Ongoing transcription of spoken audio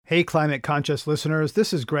Hey, climate conscious listeners,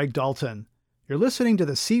 this is Greg Dalton. You're listening to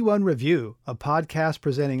the C1 Review, a podcast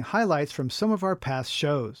presenting highlights from some of our past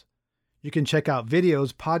shows. You can check out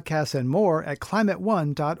videos, podcasts, and more at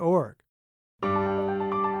climateone.org.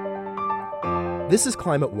 This is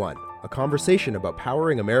Climate One, a conversation about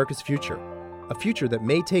powering America's future. A future that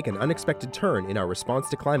may take an unexpected turn in our response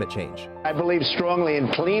to climate change. I believe strongly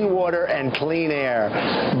in clean water and clean air,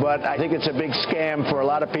 but I think it's a big scam for a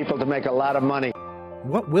lot of people to make a lot of money.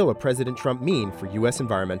 What will a President Trump mean for U.S.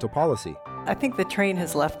 environmental policy? I think the train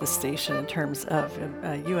has left the station in terms of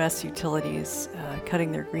U.S. utilities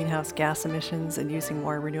cutting their greenhouse gas emissions and using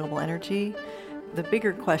more renewable energy. The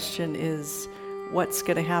bigger question is what's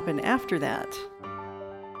going to happen after that?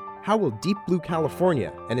 How will Deep Blue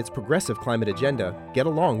California and its progressive climate agenda get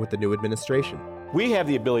along with the new administration? We have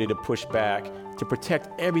the ability to push back, to protect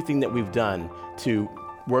everything that we've done to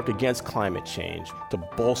work against climate change, to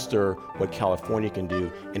bolster what California can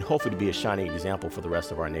do, and hopefully to be a shining example for the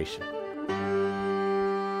rest of our nation.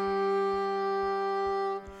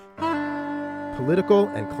 Political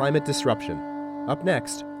and climate disruption. Up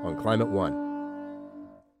next on Climate One.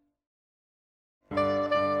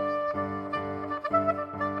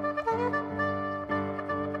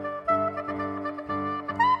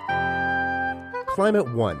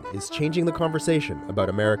 Climate One is changing the conversation about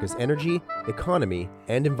America's energy, economy,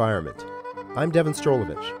 and environment. I'm Devin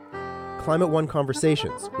Strolovich. Climate One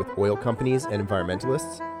conversations with oil companies and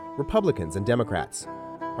environmentalists, Republicans and Democrats,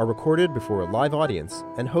 are recorded before a live audience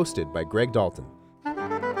and hosted by Greg Dalton.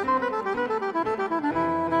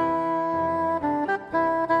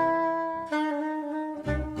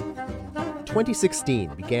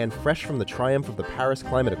 "2016 began fresh from the triumph of the Paris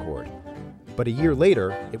Climate Accord. But a year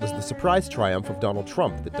later, it was the surprise triumph of Donald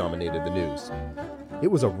Trump that dominated the news.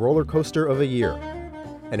 It was a roller coaster of a year,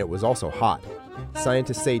 and it was also hot.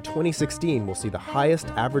 Scientists say 2016 will see the highest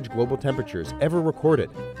average global temperatures ever recorded,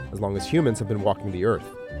 as long as humans have been walking the Earth.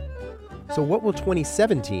 So what will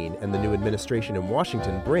 2017 and the new administration in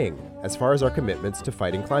Washington bring as far as our commitments to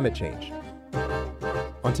fighting climate change?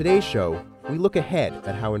 On today's show, we look ahead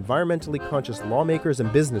at how environmentally conscious lawmakers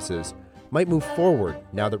and businesses might move forward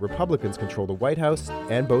now that Republicans control the White House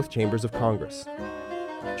and both chambers of Congress.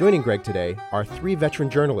 Joining Greg today are three veteran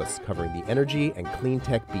journalists covering the energy and clean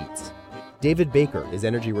tech beats. David Baker is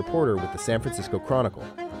energy reporter with the San Francisco Chronicle.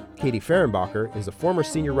 Katie Fehrenbacher is a former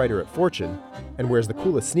senior writer at Fortune and wears the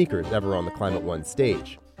coolest sneakers ever on the Climate One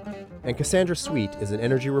stage. And Cassandra Sweet is an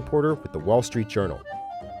energy reporter with the Wall Street Journal.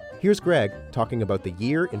 Here's Greg talking about the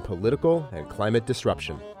year in political and climate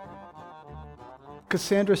disruption.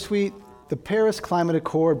 Cassandra Sweet, the Paris Climate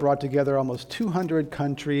Accord brought together almost 200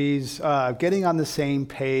 countries, getting on the same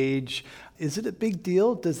page. Is it a big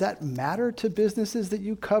deal? Does that matter to businesses that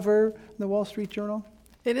you cover in the Wall Street Journal?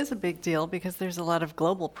 It is a big deal because there's a lot of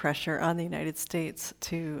global pressure on the United States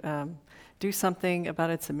to do something about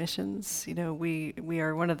its emissions. You know, we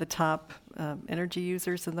are one of the top energy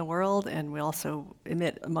users in the world, and we also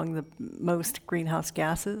emit among the most greenhouse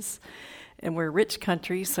gases. And we're a rich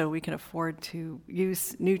country, so we can afford to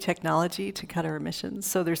use new technology to cut our emissions.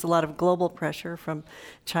 So there's a lot of global pressure from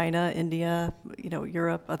China, India,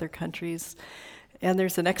 Europe, other countries. And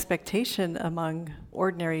there's an expectation among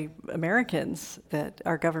ordinary Americans that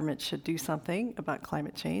our government should do something about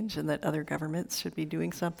climate change and that other governments should be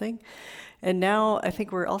doing something. And now I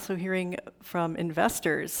think we're also hearing from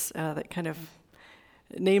investors, that kind of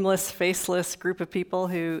nameless, faceless group of people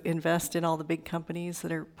who invest in all the big companies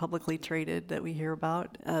that are publicly traded that we hear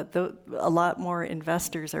about. A lot more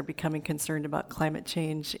investors are becoming concerned about climate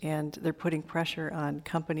change, and they're putting pressure on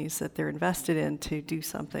companies that they're invested in to do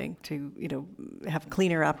something, to have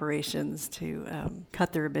cleaner operations, to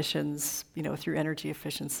cut their emissions, through energy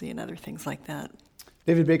efficiency and other things like that.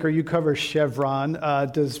 David Baker, you cover Chevron.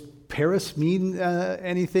 Does Paris mean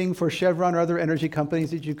anything for Chevron or other energy companies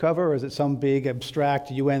that you cover, or is it some big abstract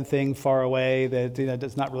UN thing far away that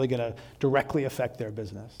that's not really going to directly affect their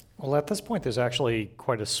business? Well, at this point, there's actually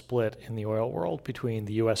quite a split in the oil world between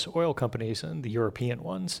the U.S. oil companies and the European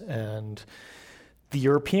ones. And the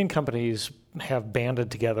European companies have banded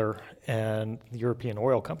together, and the European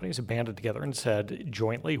oil companies have banded together and said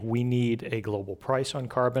jointly, we need a global price on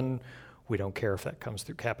carbon. We don't care if that comes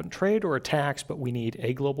through cap and trade or a tax, but we need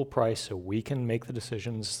a global price so we can make the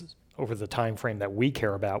decisions over the time frame that we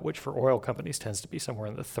care about, which for oil companies tends to be somewhere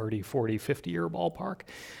in the 30, 40, 50-year ballpark.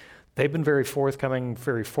 They've been very forthcoming,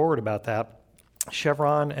 very forward about that.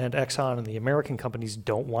 Chevron and Exxon and the American companies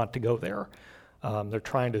don't want to go there. They're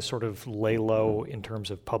trying to sort of lay low in terms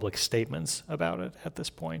of public statements about it at this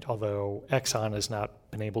point, although Exxon has not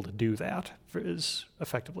been able to do that as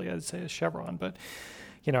effectively, I'd say, as Chevron. But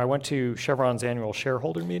I went to Chevron's annual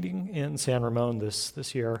shareholder meeting in San Ramon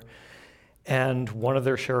this year, and one of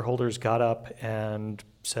their shareholders got up and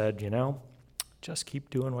said, just keep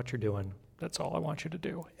doing what you're doing. That's all I want you to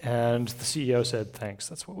do. And the CEO said, thanks,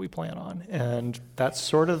 that's what we plan on. And that's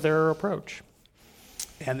sort of their approach.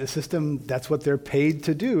 And the system, that's what they're paid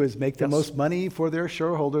to do, is make the most money for their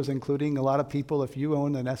shareholders, including a lot of people. If you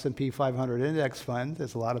own an S&P 500 index fund,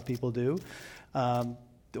 as a lot of people do,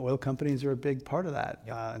 the oil companies are a big part of that.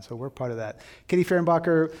 And so we're part of that. Katie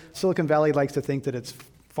Fehrenbacher, Silicon Valley likes to think that it's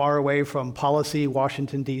far away from policy,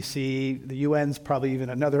 Washington, D.C. The UN's probably even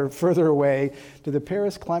another further away. Did the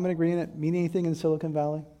Paris Climate Agreement mean anything in Silicon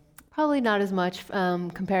Valley? Probably not as much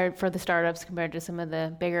compared for the startups compared to some of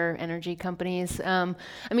the bigger energy companies.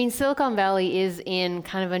 Silicon Valley is in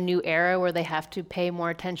kind of a new era where they have to pay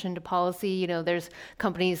more attention to policy. There's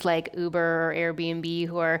companies like Uber or Airbnb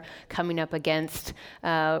who are coming up against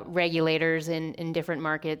regulators in different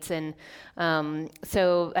markets. And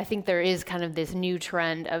so I think there is kind of this new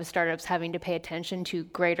trend of startups having to pay attention to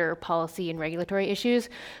greater policy and regulatory issues.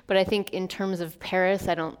 But I think in terms of Paris,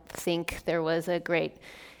 I don't think there was a great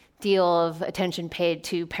deal of attention paid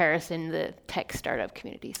to Paris in the tech startup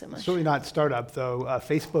community so much. Certainly not startup, though.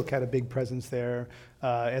 Facebook had a big presence there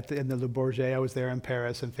in the Le Bourget. I was there in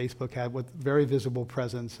Paris, and Facebook had with very visible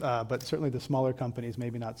presence, but certainly the smaller companies,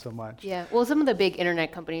 maybe not so much. Yeah, well, some of the big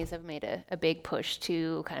internet companies have made a big push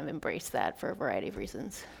to kind of embrace that for a variety of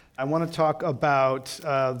reasons. I want to talk about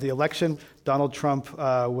the election. Donald Trump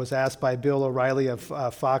was asked by Bill O'Reilly of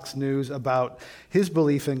Fox News about his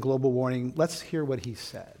belief in global warming. Let's hear what he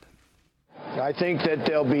said. I think that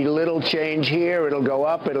there'll be little change here. It'll go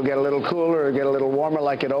up. It'll get a little cooler. It'll get a little warmer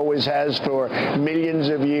like it always has for millions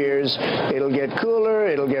of years. It'll get cooler.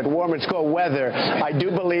 It'll get warmer. It's called weather. I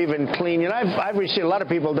do believe in clean. I've received, a lot of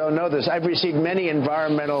people don't know this, I've received many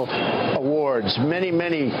environmental awards, many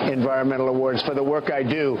environmental awards for the work I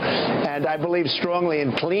do. And I believe strongly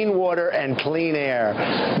in clean water and clean air.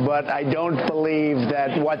 But I don't believe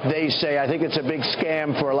that what they say, I think it's a big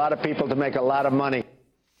scam for a lot of people to make a lot of money.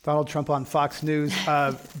 Donald Trump on Fox News.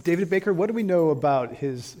 David Baker, what do we know about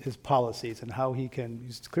his policies and how he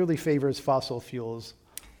clearly favors fossil fuels?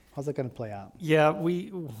 How's that going to play out? Yeah,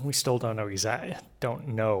 we still don't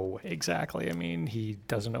know exactly. He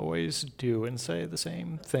doesn't always do and say the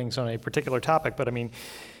same things on a particular topic, but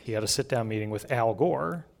he had a sit-down meeting with Al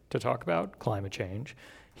Gore to talk about climate change.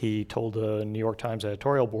 He told the New York Times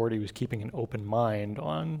editorial board he was keeping an open mind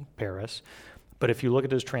on Paris. But if you look at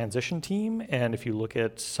his transition team, and if you look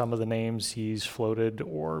at some of the names he's floated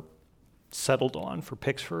or settled on for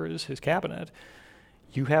picks for his cabinet,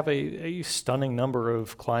 you have a stunning number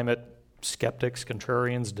of climate skeptics,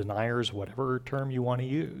 contrarians, deniers, whatever term you want to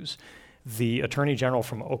use. The Attorney General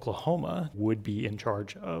from Oklahoma would be in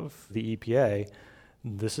charge of the EPA.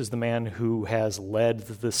 This is the man who has led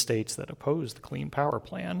the states that oppose the Clean Power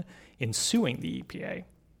Plan in suing the EPA.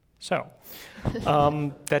 So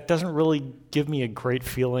that doesn't really give me a great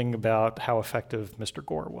feeling about how effective Mr.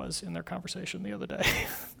 Gore was in their conversation the other day.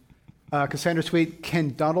 Cassandra Sweet,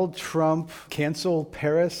 can Donald Trump cancel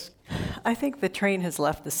Paris? I think the train has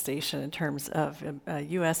left the station in terms of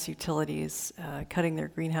U.S. utilities cutting their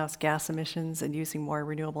greenhouse gas emissions and using more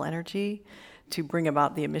renewable energy to bring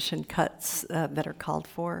about the emission cuts that are called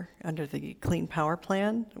for under the Clean Power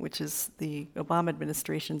Plan, which is the Obama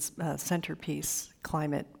administration's centerpiece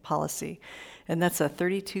climate policy. And that's a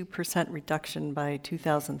 32% reduction by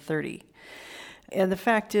 2030. And the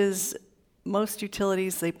fact is, most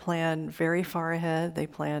utilities, they plan very far ahead. They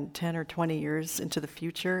plan 10 or 20 years into the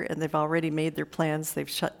future, and they've already made their plans. They've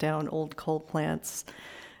shut down old coal plants.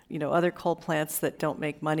 Other coal plants that don't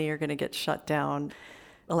make money are going to get shut down.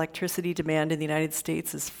 Electricity demand in the United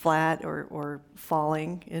States is flat or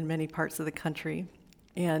falling in many parts of the country.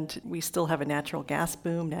 And we still have a natural gas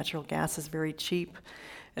boom. Natural gas is very cheap.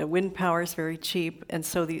 Wind power is very cheap. And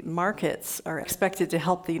so the markets are expected to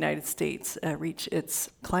help the United States reach its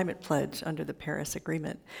climate pledge under the Paris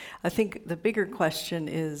Agreement. I think the bigger question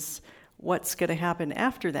is what's going to happen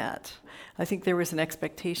after that. I think there was an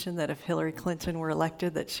expectation that if Hillary Clinton were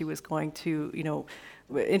elected, that she was going to,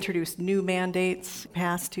 introduce new mandates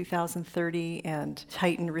past 2030 and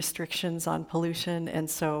tighten restrictions on pollution. And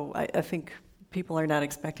so I think people are not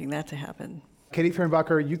expecting that to happen. Katie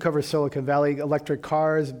Fehrenbacher, you cover Silicon Valley electric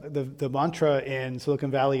cars. The mantra in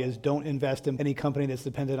Silicon Valley is don't invest in any company that's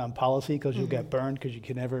dependent on policy because you'll get burned because you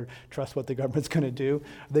can never trust what the government's going to do.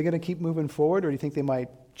 Are they going to keep moving forward, or do you think they might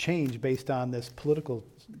change based on this political?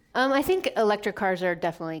 I think electric cars are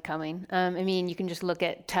definitely coming. You can just look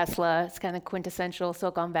at Tesla. It's kind of quintessential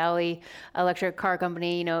Silicon Valley electric car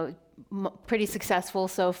company. pretty successful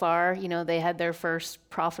so far. You know, they had their first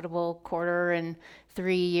profitable quarter in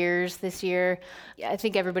 3 years this year. I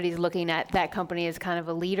think everybody's looking at that company as kind of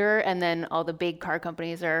a leader, and then all the big car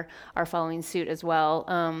companies are following suit as well.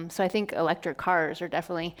 So I think electric cars are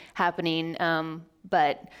definitely happening,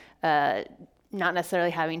 but not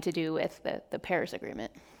necessarily having to do with the Paris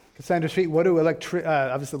Agreement. Cassandra Street, what do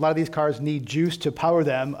obviously a lot of these cars need juice to power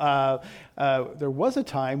them. There was a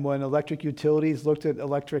time when electric utilities looked at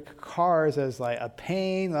electric cars as like a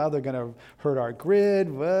pain. Oh, they're going to hurt our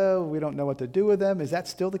grid. Well, we don't know what to do with them. Is that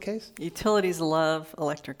still the case? Utilities love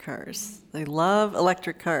electric cars. They love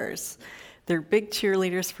electric cars. They're big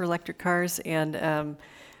cheerleaders for electric cars, and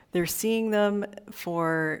they're seeing them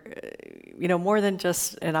for, more than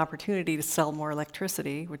just an opportunity to sell more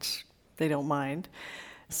electricity, which they don't mind.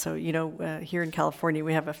 So, here in California,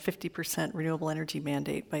 we have a 50% renewable energy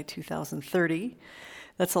mandate by 2030.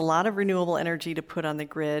 That's a lot of renewable energy to put on the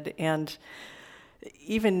grid. And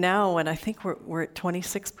even now, when I think we're at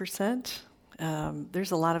 26%,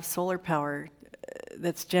 there's a lot of solar power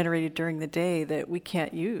that's generated during the day that we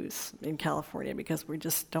can't use in California because we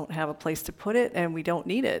just don't have a place to put it and we don't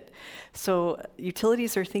need it. So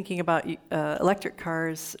utilities are thinking about electric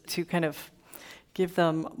cars to kind of give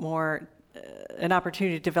them more an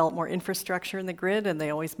opportunity to develop more infrastructure in the grid, and they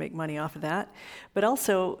always make money off of that. But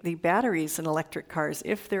also the batteries in electric cars,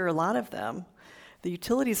 if there are a lot of them, the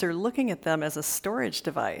utilities are looking at them as a storage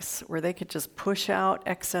device where they could just push out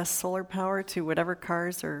excess solar power to whatever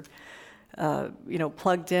cars are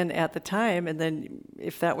plugged in at the time, and then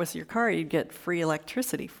if that was your car, you'd get free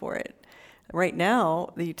electricity for it. Right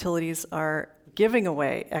now, the utilities are giving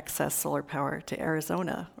away excess solar power to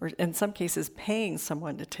Arizona, or in some cases paying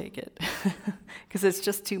someone to take it because it's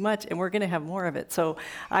just too much, and we're going to have more of it. So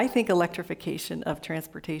I think electrification of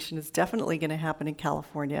transportation is definitely going to happen in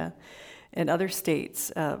California and other states,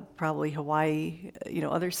 probably Hawaii,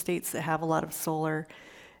 other states that have a lot of solar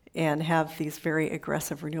and have these very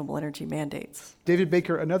aggressive renewable energy mandates. David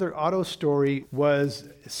Baker, another auto story was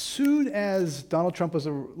as soon as Donald Trump was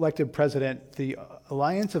elected president, the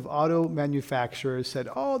Alliance of Auto Manufacturers said,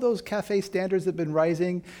 those CAFE standards have been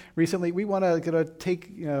rising recently. We want to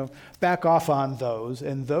take, back off on those.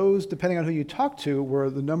 And those, depending on who you talk to, were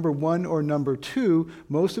the number one or number two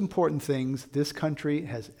most important things this country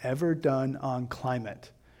has ever done on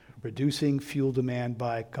climate. Reducing fuel demand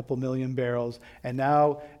by a couple million barrels. And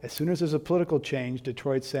now, as soon as there's a political change,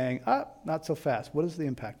 Detroit's saying, not so fast. What is the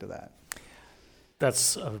impact of that?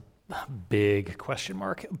 That's a big question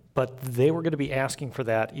mark. But they were going to be asking for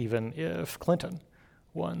that even if Clinton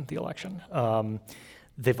won the election.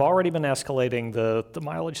 They've already been escalating the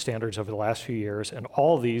mileage standards over the last few years. And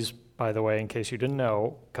all of these, by the way, in case you didn't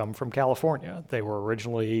know, come from California. They were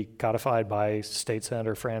originally codified by State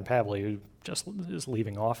Senator Fran Pavley, who just is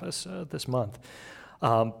leaving office this month.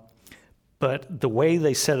 But the way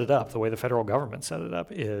they set it up, the way the federal government set it up,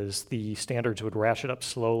 is the standards would ratchet up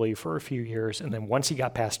slowly for a few years, and then once you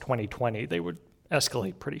got past 2020, they would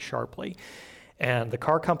escalate pretty sharply. And the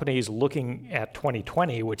car companies looking at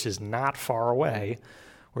 2020, which is not far away,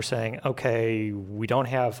 were saying, okay, we don't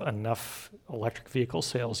have enough electric vehicle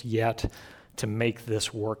sales yet to make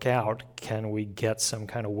this work out. Can we get some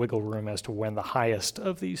kind of wiggle room as to when the highest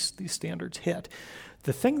of these standards hit?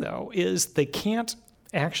 The thing, though, is they can't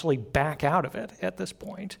actually back out of it at this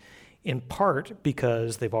point, in part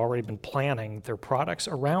because they've already been planning their products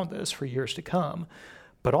around this for years to come,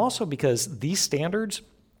 but also because these standards,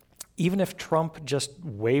 even if Trump just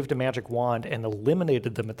waved a magic wand and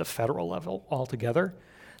eliminated them at the federal level altogether,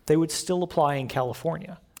 they would still apply in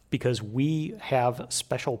California, because we have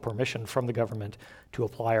special permission from the government to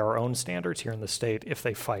apply our own standards here in the state if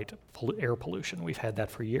they fight air pollution. We've had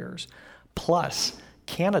that for years. Plus,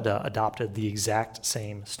 Canada adopted the exact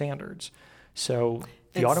same standards. So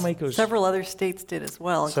the automakers... Several other states did as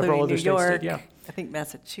well, including New York, I think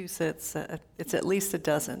Massachusetts. It's at least a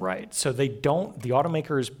dozen. Right. So the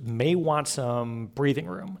automakers may want some breathing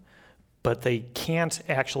room, but they can't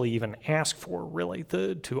actually even ask for, really,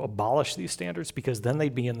 to abolish these standards, because then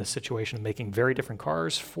they'd be in the situation of making very different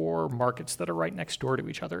cars for markets that are right next door to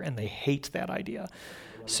each other, and they hate that idea.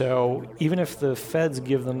 So even if the feds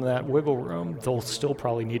give them that wiggle room, they'll still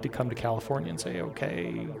probably need to come to California and say,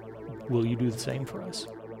 okay, will you do the same for us?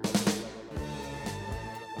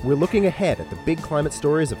 We're looking ahead at the big climate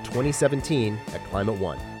stories of 2017 at Climate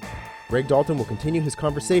One. Greg Dalton will continue his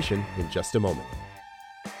conversation in just a moment.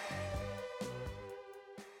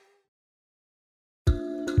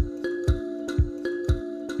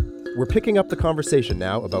 We're picking up the conversation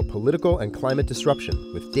now about political and climate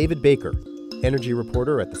disruption with David Baker, energy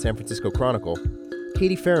reporter at the San Francisco Chronicle,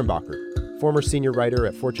 Katie Fehrenbacher, former senior writer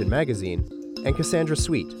at Fortune magazine, and Cassandra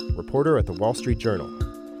Sweet, reporter at the Wall Street Journal.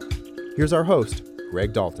 Here's our host,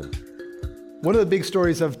 Greg Dalton. One of the big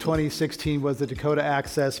stories of 2016 was the Dakota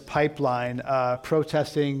Access Pipeline,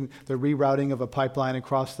 protesting the rerouting of a pipeline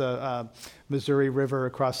across the Missouri River,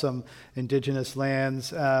 across some indigenous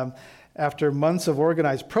lands. After months of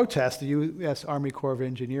organized protests, the U.S. Army Corps of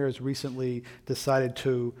Engineers recently decided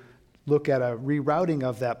to look at a rerouting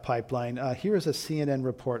of that pipeline. Here is a CNN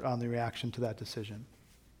report on the reaction to that decision.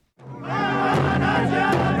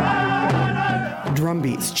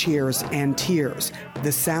 Drumbeats, cheers, and tears.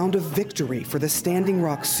 The sound of victory for the Standing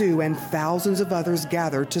Rock Sioux and thousands of others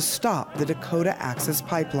gathered to stop the Dakota Access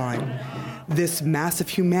Pipeline. This mass of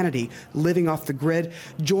humanity living off the grid,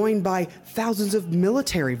 joined by thousands of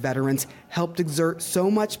military veterans, helped exert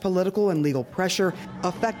so much political and legal pressure,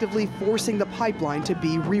 effectively forcing the pipeline to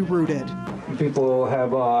be rerouted. People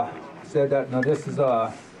have said that, no, this is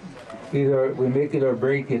either we make it or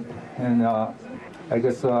break it, and I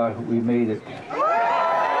guess we made it.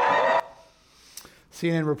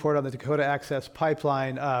 CNN report on the Dakota Access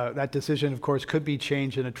Pipeline. That decision, of course, could be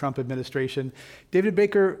changed in a Trump administration. David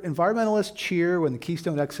Baker, environmentalists cheer when the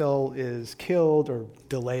Keystone XL is killed or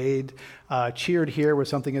delayed, cheered here where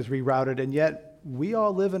something is rerouted, and yet we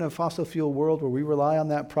all live in a fossil fuel world where we rely on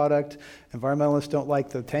that product. Environmentalists don't like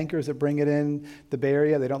the tankers that bring it in the Bay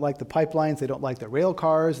Area. They don't like the pipelines. They don't like the rail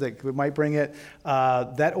cars that might bring it.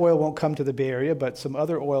 That oil won't come to the Bay Area, but some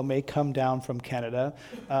other oil may come down from Canada.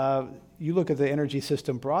 You look at the energy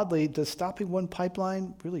system broadly, does stopping one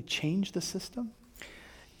pipeline really change the system?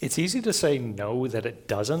 It's easy to say no, that it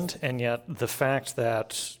doesn't, and yet the fact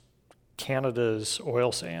that Canada's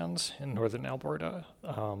oil sands in northern Alberta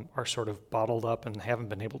are sort of bottled up and haven't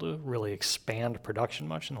been able to really expand production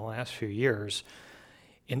much in the last few years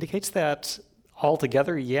indicates that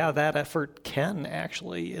altogether, yeah, that effort can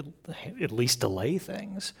actually at least delay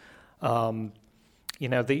things. You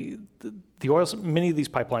know, the oil, many of these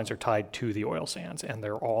pipelines are tied to the oil sands, and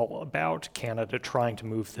they're all about Canada trying to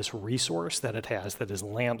move this resource that it has that is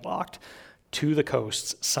landlocked to the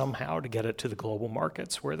coasts somehow to get it to the global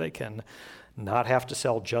markets where they can not have to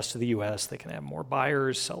sell just to the U.S. They can have more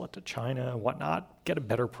buyers, sell it to China, whatnot, get a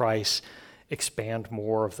better price, expand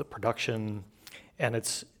more of the production. And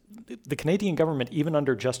it's the Canadian government, even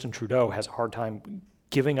under Justin Trudeau, has a hard time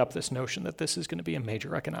giving up this notion that this is going to be a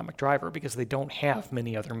major economic driver because they don't have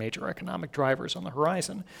many other major economic drivers on the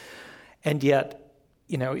horizon. And yet,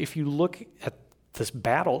 you know, if you look at this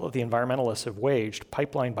battle that the environmentalists have waged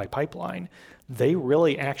pipeline by pipeline, they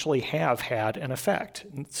really actually have had an effect.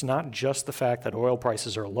 It's not just the fact that oil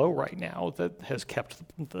prices are low right now that has kept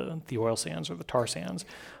the oil sands or the tar sands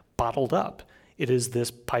bottled up. It is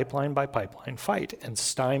this pipeline by pipeline fight and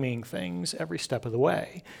stymieing things every step of the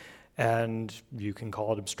way. And you can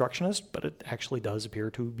call it obstructionist, but it actually does appear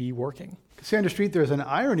to be working. Cassandra Street, there's an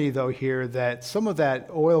irony, though, here that some of that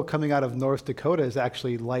oil coming out of North Dakota is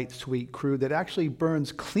actually light, sweet crude that actually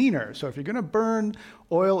burns cleaner. So if you're going to burn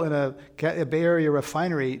oil in a Bay Area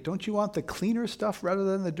refinery, don't you want the cleaner stuff rather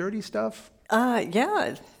than the dirty stuff?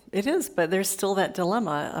 Yeah, it is, but there's still that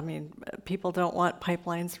dilemma. I mean, people don't want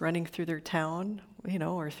pipelines running through their town, you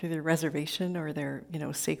know, or through their reservation or their, you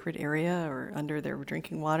know, sacred area or under their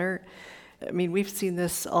drinking water. I mean, we've seen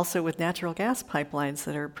this also with natural gas pipelines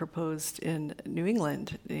that are proposed in New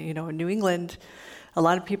England. You know, in New England, a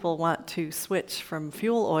lot of people want to switch from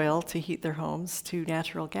fuel oil to heat their homes to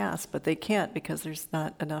natural gas, but they can't because there's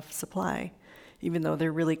not enough supply, even though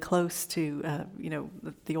they're really close to, you know,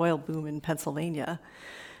 the oil boom in Pennsylvania.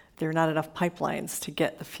 There are not enough pipelines to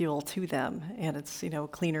get the fuel to them, and it's, you know,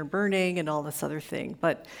 cleaner burning and all this other thing.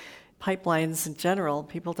 But pipelines in general,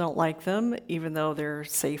 people don't like them, even though they're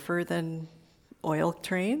safer than oil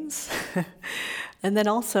trains. And then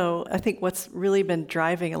also, I think what's really been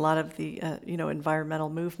driving a lot of the, you know, environmental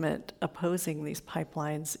movement opposing these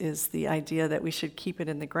pipelines is the idea that we should keep it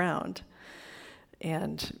in the ground.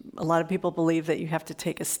 And a lot of people believe that you have to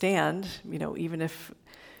take a stand, you know, even if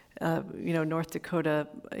you know, North Dakota,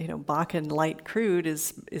 you know, Bakken light crude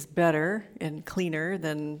is better and cleaner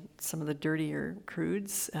than some of the dirtier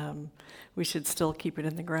crudes. We should still keep it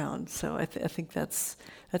in the ground. So I think that's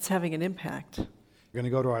having an impact. We're going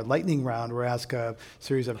to go to our lightning round. We'll ask a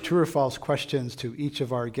series of true or false questions to each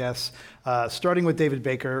of our guests, starting with David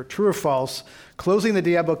Baker. True or false, closing the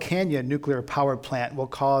Diablo Canyon nuclear power plant will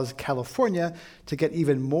cause California to get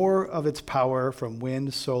even more of its power from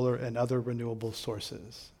wind, solar, and other renewable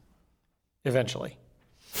sources? Eventually.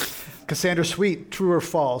 Cassandra Sweet, true or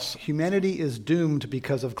false, humanity is doomed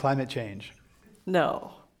because of climate change?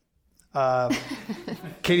 No.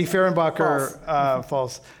 Katie Fehrenbacher,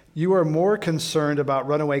 false. You are more concerned about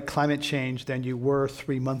runaway climate change than you were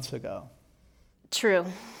 3 months ago. True.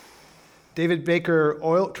 David Baker,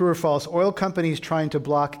 true or false, oil companies trying to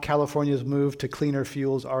block California's move to cleaner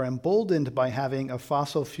fuels are emboldened by having a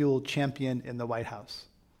fossil fuel champion in the White House.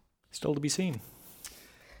 Still to be seen.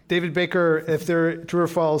 David Baker, true or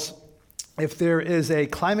false, if there is a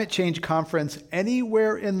climate change conference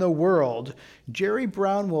anywhere in the world, Jerry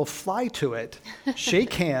Brown will fly to it,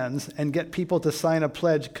 shake hands, and get people to sign a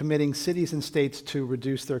pledge committing cities and states to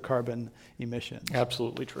reduce their carbon emissions.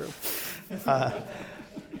 Absolutely true.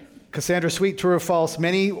 Cassandra Sweet, true or false,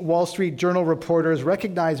 many Wall Street Journal reporters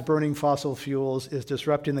recognize burning fossil fuels is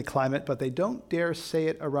disrupting the climate, but they don't dare say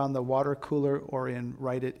it around the water cooler or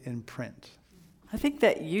write it in print. I think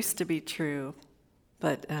that used to be true,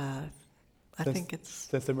 but I think it's...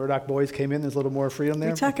 Since the Murdoch boys came in, there's a little more freedom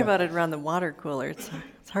there? We talk about it around the water cooler. It's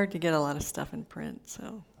hard to get a lot of stuff in print,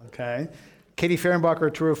 so... Okay. Katie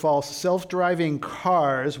Fehrenbacher, true or false, self-driving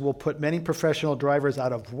cars will put many professional drivers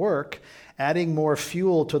out of work, adding more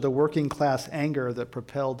fuel to the working class anger that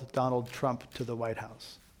propelled Donald Trump to the White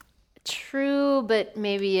House. True, but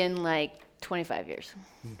maybe in like 25 years.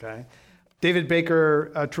 Okay. David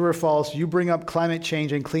Baker, true or false, you bring up climate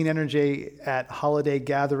change and clean energy at holiday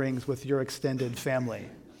gatherings with your extended family.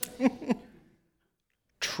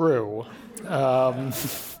 True.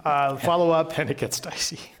 Follow up. And it gets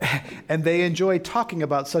dicey. And they enjoy talking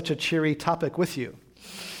about such a cheery topic with you.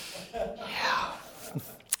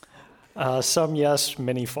 Some yes,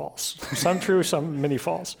 many false. Some true, some many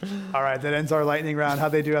false. All right, that ends our lightning round.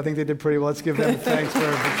 How'd they do? I think they did pretty well. Let's give them thanks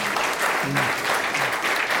for...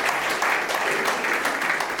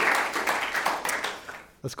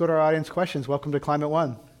 Let's go to our audience questions. Welcome to Climate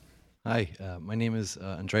One. Hi, my name is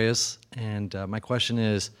Andreas, and my question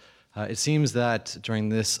is, it seems that during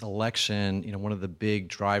this election, one of the big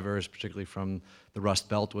drivers, particularly from the Rust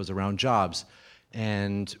Belt, was around jobs.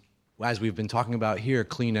 And as we've been talking about here,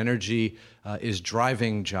 clean energy is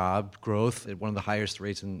driving job growth at one of the highest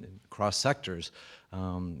rates across sectors.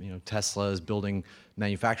 Tesla is building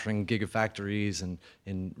manufacturing gigafactories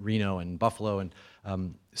in Reno and Buffalo. And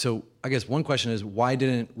so I guess one question is, why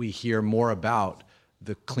didn't we hear more about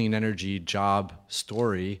the clean energy job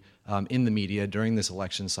story in the media during this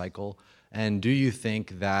election cycle? And do you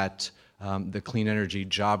think that the clean energy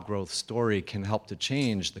job growth story can help to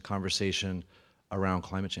change the conversation around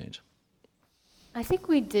climate change? I think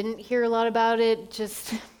we didn't hear a lot about it.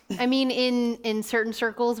 In certain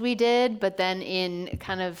circles we did, but then in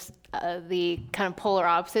kind of the kind of polar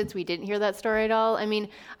opposites, we didn't hear that story at all. I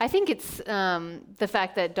think it's the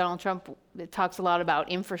fact that Donald Trump talks a lot about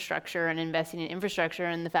infrastructure and investing in infrastructure,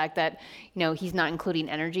 and the fact that he's not including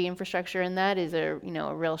energy infrastructure in that is a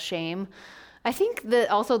real shame. I think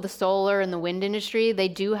that also the solar and the wind industry, they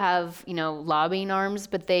do have, lobbying arms,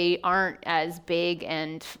 but they aren't as big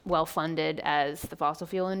and well-funded as the fossil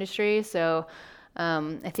fuel industry. So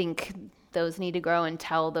I think those need to grow and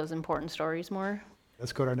tell those important stories more.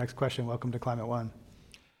 Let's go to our next question. Welcome to Climate One.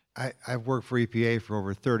 I've worked for EPA for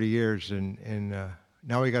over 30 years, and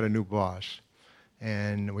now we got a new boss.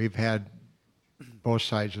 And we've had both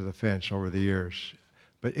sides of the fence over the years.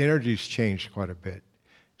 But energy's changed quite a bit.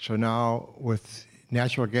 So now with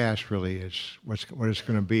natural gas really is what it's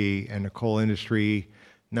going to be, and the coal industry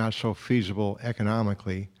not so feasible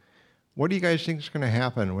economically. What do you guys think is going to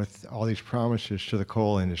happen with all these promises to the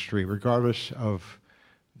coal industry, regardless of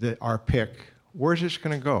our pick? Where's this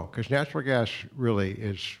going to go? Because natural gas really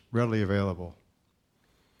is readily available.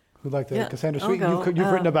 Who'd like to? Yeah, Cassandra I'll Sweet, go.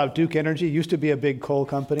 you've written about Duke Energy. Used to be a big coal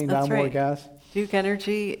company, now That's more right. gas. Duke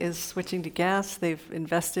Energy is switching to gas. They've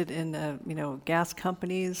invested in gas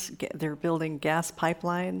companies. They're building gas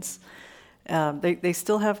pipelines. They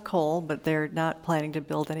still have coal, but they're not planning to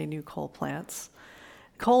build any new coal plants.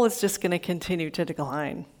 Coal is just going to continue to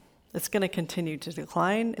decline. It's going to continue to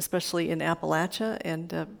decline, especially in Appalachia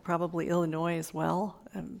and probably Illinois as well.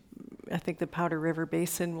 I think the Powder River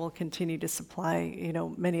Basin will continue to supply,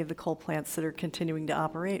 many of the coal plants that are continuing to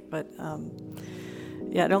operate. But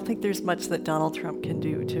I don't think there's much that Donald Trump can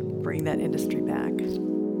do to bring that industry back.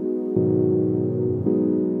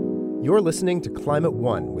 You're listening to Climate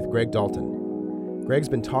One with Greg Dalton. Greg's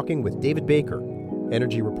been talking with David Baker,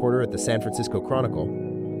 energy reporter at the San Francisco Chronicle,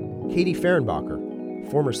 Katie Fehrenbacher,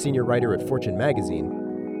 former senior writer at Fortune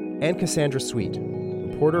magazine, and Cassandra Sweet,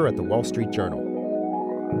 reporter at the Wall Street Journal.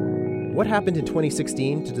 What happened in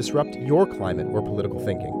 2016 to disrupt your climate or political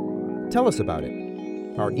thinking? Tell us about it.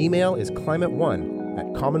 Our email is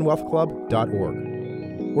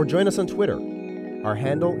climatone@commonwealthclub.org. Or join us on Twitter. Our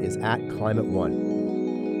handle is @ClimateOne.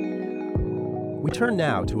 We turn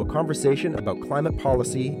now to a conversation about climate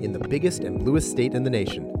policy in the biggest and bluest state in the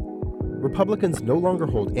nation, Republicans no longer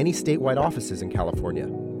hold any statewide offices in California.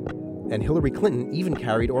 And Hillary Clinton even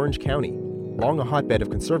carried Orange County, long a hotbed of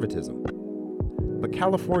conservatism. But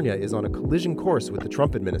California is on a collision course with the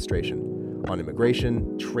Trump administration on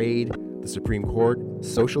immigration, trade, the Supreme Court,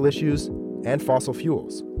 social issues, and fossil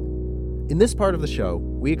fuels. In this part of the show,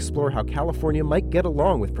 we explore how California might get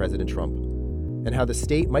along with President Trump, and how the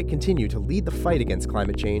state might continue to lead the fight against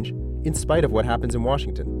climate change in spite of what happens in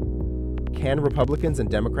Washington. Can Republicans and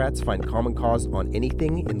Democrats find common cause on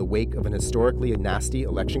anything in the wake of an historically nasty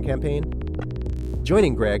election campaign?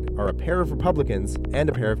 Joining Greg are a pair of Republicans and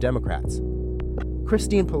a pair of Democrats.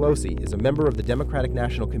 Christine Pelosi is a member of the Democratic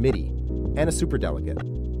National Committee and a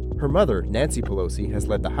superdelegate. Her mother, Nancy Pelosi, has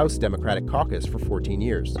led the House Democratic Caucus for 14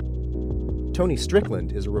 years. Tony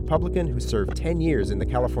Strickland is a Republican who served 10 years in the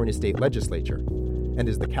California State Legislature and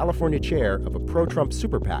is the California chair of a pro-Trump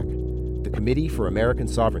super PAC, the Committee for American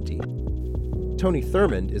Sovereignty. Tony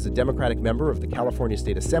Thurmond is a Democratic member of the California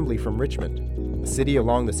State Assembly from Richmond, a city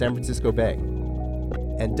along the San Francisco Bay.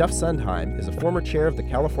 And Duff Sondheim is a former chair of the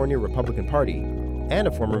California Republican Party and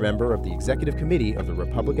a former member of the Executive Committee of the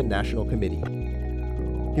Republican National Committee.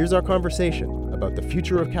 Here's our conversation about the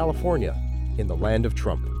future of California in the land of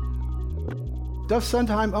Trump. Duff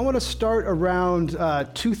Sondheim, I want to start around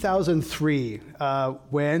 2003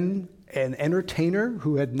 when an entertainer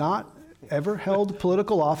who had not ever held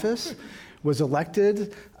political office was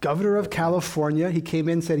elected governor of California. He came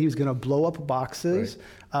in and said he was going to blow up boxes. Right.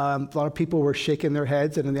 A lot of people were shaking their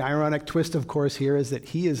heads. And the ironic twist, of course, here is that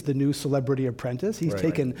he is the new celebrity apprentice. He's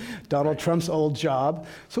taken Donald Trump's old job.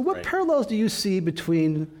 So what parallels do you see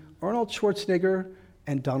between Arnold Schwarzenegger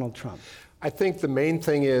and Donald Trump? I think the main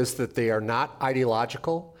thing is that they are not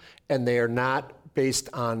ideological and they are not based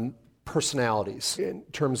on personalities in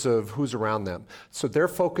terms of who's around them. So their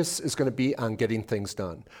focus is going to be on getting things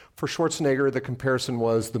done. For Schwarzenegger, the comparison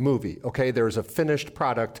was the movie. Okay, there's a finished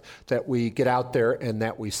product that we get out there and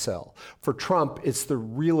that we sell. For Trump, it's the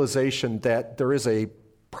realization that there is a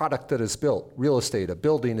product that is built, real estate, a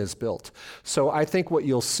building is built. So I think what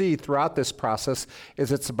you'll see throughout this process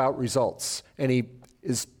is it's about results. And he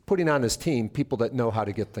is putting on his team people that know how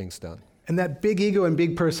to get things done. And that big ego and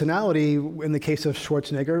big personality, in the case of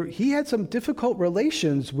Schwarzenegger, he had some difficult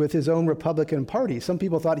relations with his own Republican Party. Some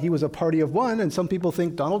people thought he was a party of one, and some people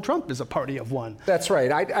think Donald Trump is a party of one. That's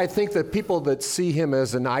right. I think that people that see him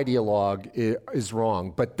as an ideologue is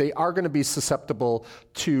wrong, but they are going to be susceptible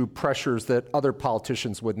to pressures that other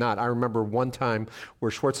politicians would not. I remember one time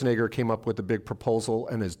where Schwarzenegger came up with a big proposal,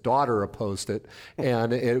 and his daughter opposed it,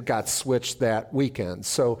 and it got switched that weekend.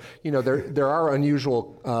 So, there are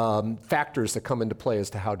unusual factors that come into play as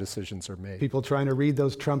to how decisions are made. People trying to read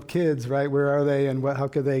those Trump kids, right? Where are they and how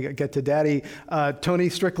could they get to daddy? Tony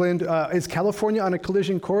Strickland, is California on a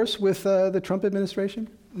collision course with the Trump administration?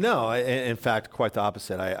 No, in fact, quite the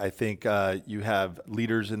opposite. I think you have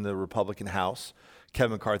leaders in the Republican House,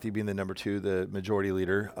 Kevin McCarthy being the number 2, the majority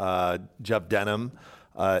leader. Jeff Denham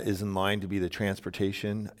is in line to be the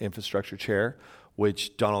transportation infrastructure chair,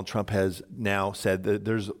 which Donald Trump has now said that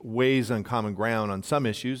there's ways on common ground on some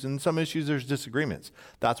issues, and some issues there's disagreements.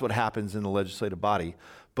 That's what happens in the legislative body.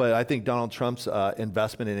 But I think Donald Trump's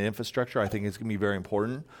investment in infrastructure, I think is going to be very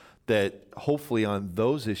important, that hopefully on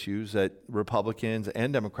those issues that Republicans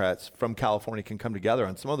and Democrats from California can come together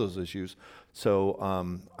on some of those issues.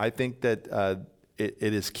 So I think that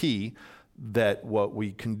it is key that what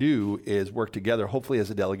we can do is work together, hopefully as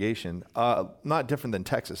a delegation, not different than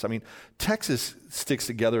Texas. I mean, Texas sticks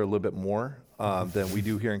together a little bit more than we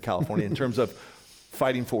do here in California in terms of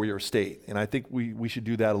fighting for your state. And I think we should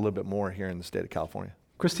do that a little bit more here in the state of California.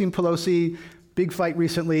 Christine Pelosi, big fight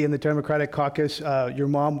recently in the Democratic caucus. Your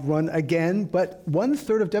mom run again, but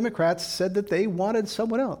 1/3 of Democrats said that they wanted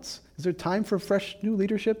someone else. Is there time for fresh new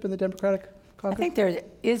leadership in the Democratic caucus? I think there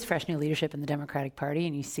is fresh new leadership in the Democratic Party,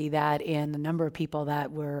 and you see that in the number of people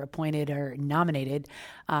that were appointed or nominated.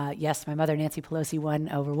 Yes, my mother, Nancy Pelosi, won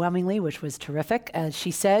overwhelmingly, which was terrific. As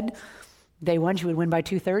she said, day one, she would win by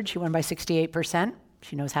 2/3. She won by 68%.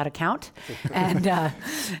 She knows how to count. And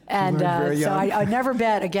so I never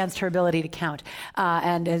bet against her ability to count.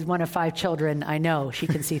 And as one of 5 children, I know she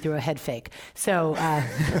can see through a head fake. So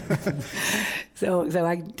so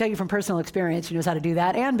I can tell you from personal experience, she knows how to do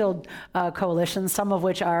that and build coalitions, some of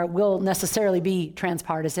which will necessarily be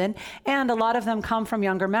transpartisan. And a lot of them come from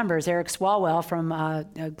younger members. Eric Swalwell from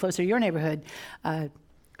closer to your neighborhood,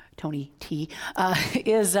 Tony T,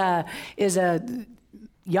 is a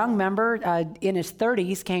young member in his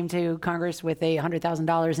 30s came to Congress with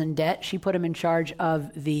 $100,000 in debt. She put him in charge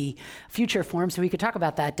of the future forum so we could talk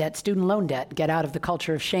about that debt, student loan debt, get out of the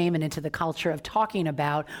culture of shame and into the culture of talking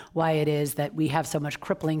about why it is that we have so much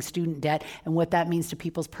crippling student debt and what that means to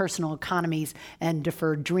people's personal economies and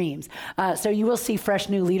deferred dreams. So you will see fresh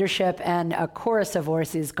new leadership and a chorus of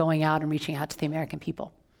voices going out and reaching out to the American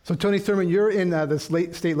people. So Tony Thurmond, you're in the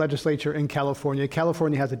state legislature in California.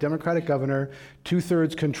 California has a Democratic governor,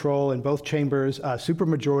 2/3 control in both chambers,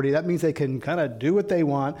 supermajority. That means they can kind of do what they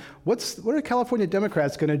want. What are California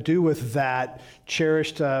Democrats going to do with that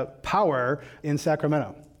cherished power in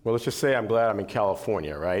Sacramento? Well, let's just say I'm glad I'm in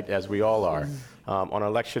California, right? As we all are. On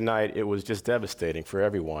election night, it was just devastating for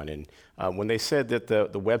everyone. And when they said that the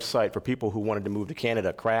website for people who wanted to move to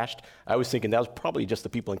Canada crashed, I was thinking that was probably just the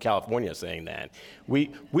people in California saying that.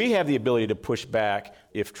 We have the ability to push back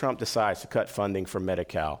if Trump decides to cut funding for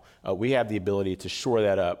Medi-Cal. We have the ability to shore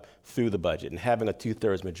that up through the budget. And having a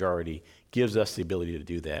 2/3 majority gives us the ability to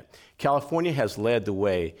do that. California has led the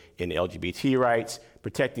way in LGBT rights,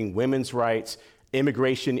 protecting women's rights,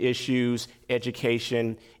 immigration issues,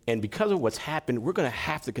 education, and because of what's happened, we're going to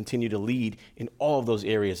have to continue to lead in all of those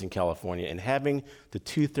areas in California, and having the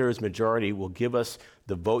 2/3 majority will give us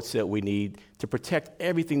the votes that we need to protect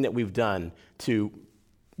everything that we've done to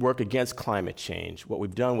work against climate change, what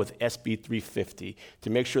we've done with SB 350, to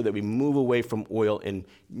make sure that we move away from oil and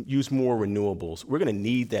use more renewables. We're going to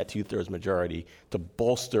need that 2/3 majority to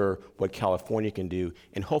bolster what California can do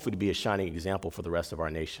and hopefully to be a shining example for the rest of our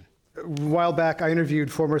nation. A while back, I interviewed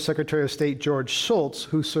former Secretary of State George Shultz,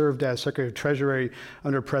 who served as Secretary of Treasury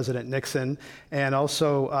under President Nixon, and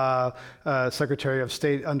also Secretary of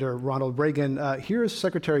State under Ronald Reagan. Here's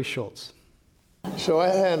Secretary Shultz. So I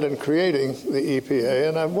had a hand in creating the EPA,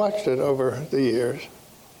 and I've watched it over the years.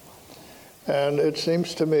 And it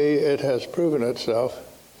seems to me it has proven itself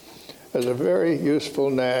as a very useful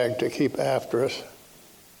nag to keep after us.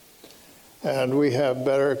 And we have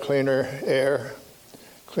better, cleaner air,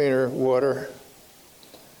 cleaner water.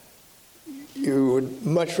 You would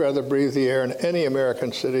much rather breathe the air in any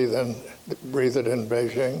American city than breathe it in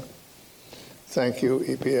Beijing. Thank you,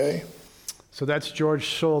 EPA. So that's George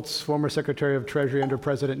Shultz, former Secretary of Treasury under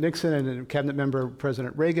President Nixon and a cabinet member of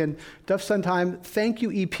President Reagan. Duff Suntime, thank you,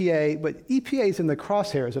 EPA, but EPA is in the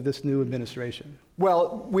crosshairs of this new administration.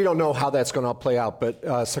 Well, we don't know how that's going to play out,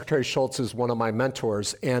 but Secretary Shultz is one of my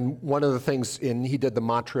mentors. And one of the things, he did the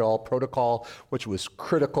Montreal Protocol, which was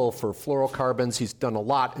critical for fluorocarbons. He's done a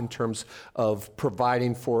lot in terms of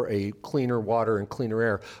providing for a cleaner water and cleaner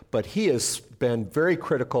air. But he has been very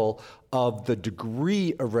critical of the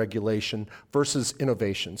degree of regulation versus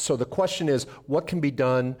innovation. So the question is, what can be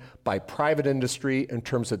done by private industry in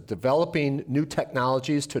terms of developing new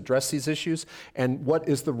technologies to address these issues, and what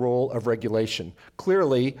is the role of regulation?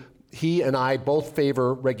 Clearly, he and I both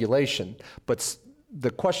favor regulation, but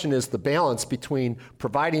the question is the balance between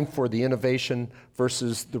providing for the innovation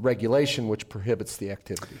versus the regulation which prohibits the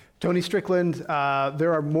activity. Tony Strickland,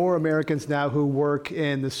 there are more Americans now who work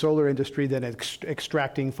in the solar industry than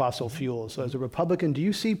extracting fossil fuels. So as a Republican, do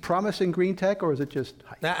you see promise in green tech, or is it just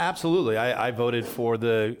hype? Absolutely. I voted for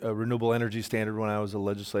the renewable energy standard when I was a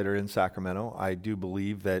legislator in Sacramento. I do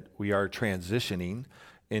believe that we are transitioning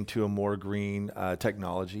into a more green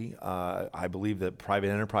technology. I believe that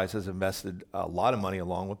private enterprise has invested a lot of money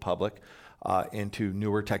along with public into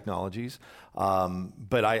newer technologies.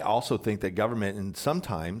 But I also think that government and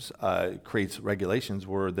sometimes creates regulations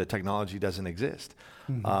where the technology doesn't exist.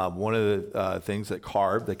 Mm-hmm. One of the things that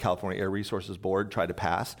CARB, the California Air Resources Board, tried to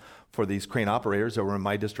pass for these crane operators over in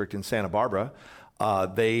my district in Santa Barbara,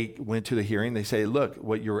 they went to the hearing. They say, look,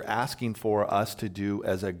 what you're asking for us to do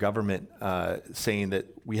as a government, saying that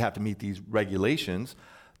we have to meet these regulations,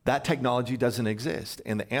 that technology doesn't exist.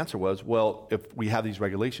 And the answer was, well, if we have these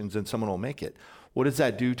regulations, then someone will make it. What does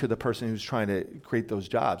that do to the person who's trying to create those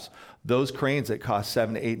jobs? Those cranes that cost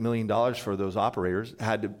 $7 to $8 million for those operators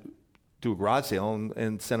had to do a garage sale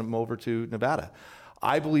and send them over to Nevada.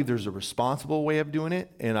 I believe there's a responsible way of doing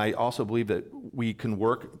it, and I also believe that we can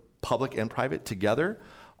work public and private together.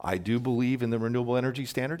 I do believe in the renewable energy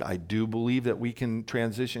standard. I do believe that we can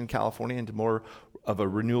transition California into more of a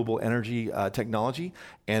renewable energy technology,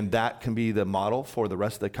 and that can be the model for the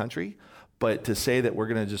rest of the country. But to say that we're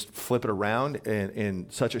going to just flip it around in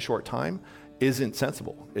such a short time isn't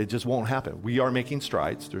sensible. It just won't happen. We are making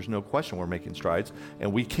strides. There's no question we're making strides,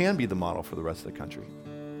 and we can be the model for the rest of the country.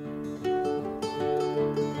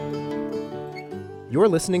 You're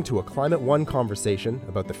listening to a Climate One conversation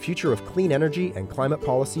about the future of clean energy and climate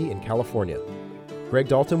policy in California. Greg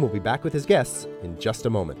Dalton will be back with his guests in just a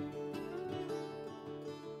moment.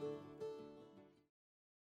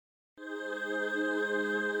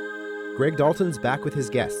 Greg Dalton's back with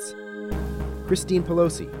his guests. Christine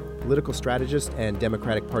Pelosi, political strategist and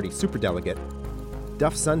Democratic Party superdelegate.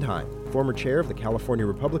 Duff Sondheim, former chair of the California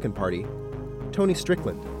Republican Party. Tony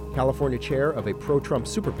Strickland, California chair of a pro-Trump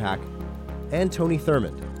super PAC. And Tony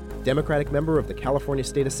Thurmond, Democratic member of the California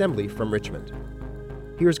State Assembly from Richmond.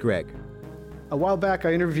 Here's Greg. A while back,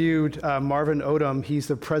 I interviewed Marvin Odom. He's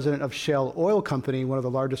the president of Shell Oil Company, one of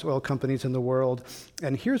the largest oil companies in the world.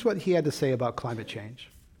 And here's what he had to say about climate change.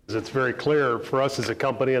 It's very clear for us as a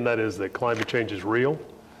company, and that is that climate change is real,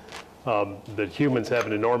 that humans have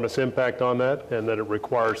an enormous impact on that, and that it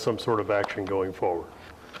requires some sort of action going forward.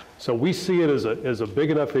 So we see it as a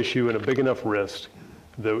big enough issue and a big enough risk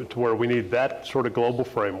to where we need that sort of global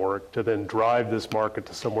framework to then drive this market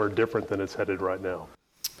to somewhere different than it's headed right now.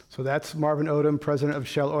 So that's Marvin Odom, president of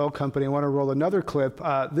Shell Oil Company. I want to roll another clip.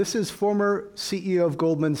 This is former CEO of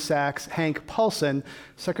Goldman Sachs, Hank Paulson,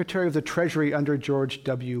 Secretary of the Treasury under George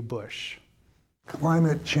W. Bush.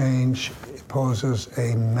 Climate change poses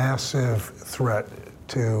a massive threat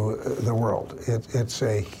to the world. It's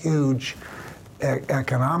a huge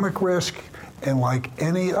economic risk, and like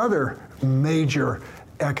any other major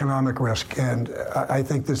economic risk, and I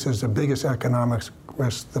think this is the biggest economic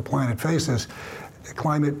risk the planet faces,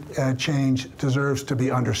 climate change deserves to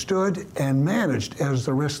be understood and managed as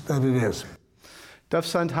the risk that it is. Duff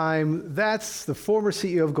Sondheim, that's the former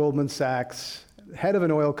CEO of Goldman Sachs, head of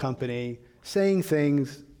an oil company, saying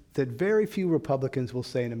things that very few Republicans will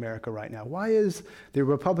say in America right now. Why is the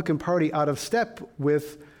Republican Party out of step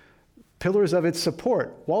with pillars of its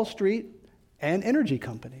support, Wall Street and energy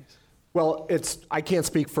companies? Well, I can't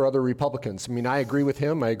speak for other Republicans. I mean, I agree with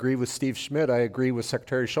him. I agree with Steve Schmidt. I agree with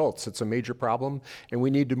Secretary Schultz. It's a major problem, and we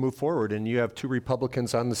need to move forward. And you have two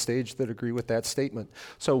Republicans on the stage that agree with that statement.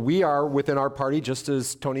 So we are, within our party, just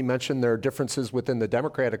as Tony mentioned, there are differences within the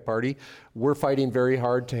Democratic Party. We're fighting very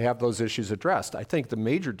hard to have those issues addressed. I think the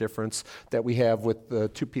major difference that we have with the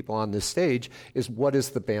two people on this stage is what is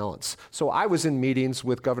the balance. So I was in meetings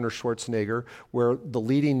with Governor Schwarzenegger where the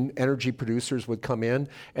leading energy producers would come in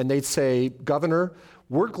and they'd say, Governor,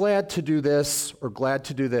 we're glad to do this or glad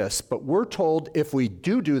to do this, but we're told if we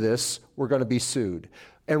do this, we're going to be sued.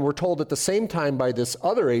 And we're told at the same time by this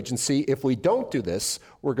other agency, if we don't do this,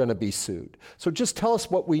 we're going to be sued. So just tell us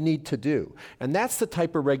what we need to do. And that's the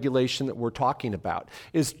type of regulation that we're talking about,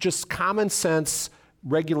 is just common sense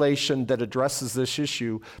regulation that addresses this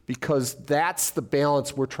issue, because that's the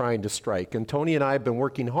balance we're trying to strike. And Tony and I have been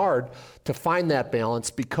working hard to find that balance,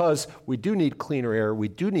 because we do need cleaner air, we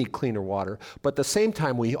do need cleaner water, but at the same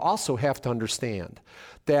time we also have to understand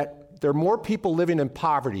that there are more people living in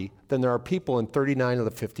poverty than there are people in 39 of the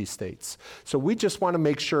 50 states. So we just want to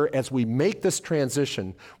make sure as we make this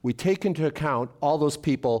transition, we take into account all those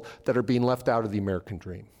people that are being left out of the American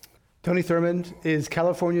dream. Tony Thurmond, is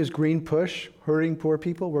California's green push hurting poor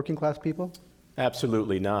people, working class people?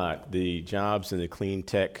 Absolutely not. The jobs in the clean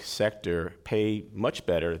tech sector pay much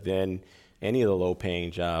better than any of the low-paying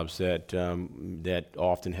jobs that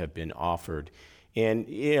often have been offered. And,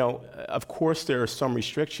 of course, there are some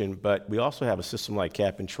restriction, but we also have a system like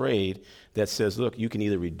cap and trade that says, look, you can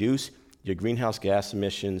either reduce your greenhouse gas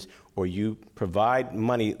emissions or you provide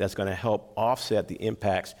money that's going to help offset the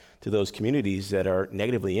impacts to those communities that are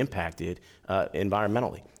negatively impacted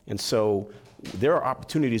environmentally. And so there are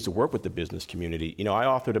opportunities to work with the business community. I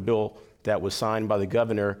authored a bill that was signed by the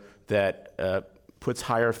governor that puts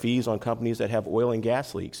higher fees on companies that have oil and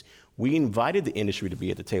gas leaks. We invited the industry to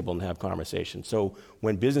be at the table and have conversations. So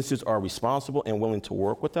when businesses are responsible and willing to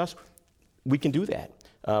work with us, we can do that.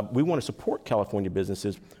 We want to support California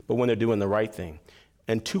businesses, but when they're doing the right thing.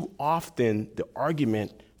 And too often, the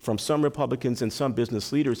argument from some Republicans and some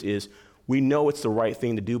business leaders is, we know it's the right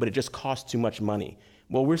thing to do, but it just costs too much money.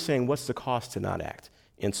 Well, we're saying, what's the cost to not act?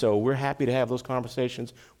 And so we're happy to have those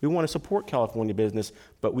conversations. We want to support California business,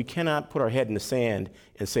 but we cannot put our head in the sand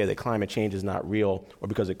and say that climate change is not real, or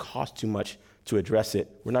because it costs too much to address it,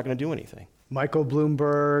 we're not going to do anything. Michael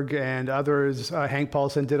Bloomberg and others, Hank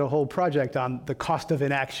Paulson, did a whole project on the cost of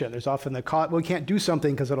inaction. There's often the cost, we can't do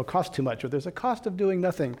something because it'll cost too much, or there's a cost of doing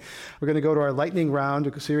nothing. We're going to go to our lightning round,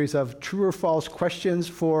 a series of true or false questions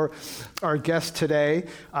for our guest today.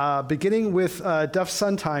 Beginning with Duff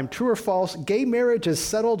Sondheim, true or false, gay marriage is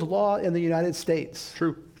settled law in the United States?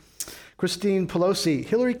 True. Christine Pelosi,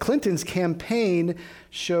 Hillary Clinton's campaign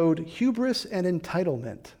showed hubris and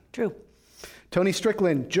entitlement. True. Tony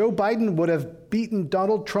Strickland, Joe Biden would have beaten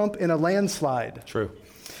Donald Trump in a landslide. True.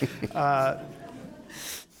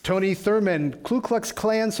 Tony Thurmond, Ku Klux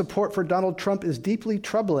Klan support for Donald Trump is deeply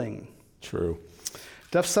troubling. True.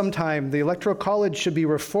 Duff Sondheim, the Electoral College should be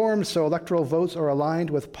reformed so electoral votes are aligned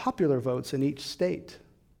with popular votes in each state.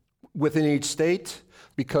 within each state,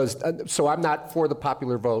 because so I'm not for the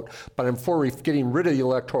popular vote, but I'm for getting rid of the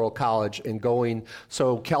Electoral College and going,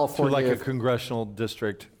 so California... So like a congressional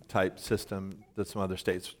district type system that some other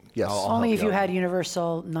states... Yes. Only if you had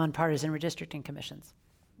universal nonpartisan redistricting commissions.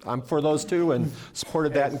 I'm for those two and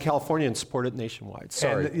supported that in California and support it nationwide.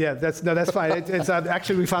 Sorry. And, yeah, that's fine. It's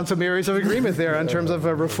actually, we found some areas of agreement there in terms of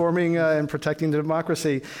reforming and protecting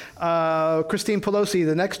democracy. Christine Pelosi,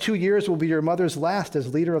 the next 2 years will be your mother's last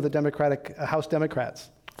as leader of the House Democrats.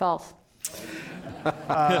 False.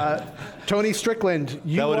 Tony Strickland.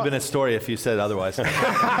 That would have been a story if you said otherwise. That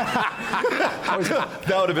would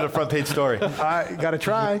have been a front page story. Got to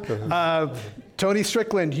try. Tony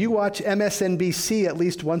Strickland, you watch MSNBC at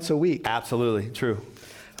least once a week. Absolutely, true.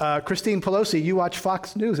 Christine Pelosi, you watch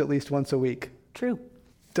Fox News at least once a week. True.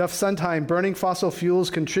 Duff Suntime, burning fossil fuels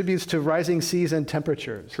contributes to rising seas and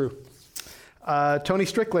temperatures. True. Tony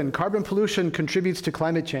Strickland, carbon pollution contributes to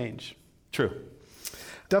climate change. True.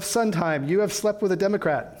 Duff Suntime, you have slept with a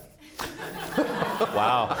Democrat.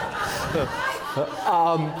 Wow.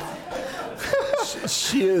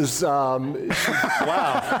 She is. Wow.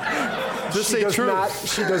 Just say true.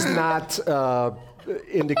 She does not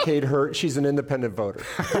indicate she's an independent voter.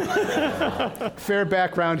 Fair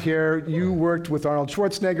background here. You worked with Arnold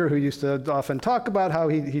Schwarzenegger, who used to often talk about how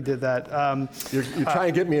he did that. You're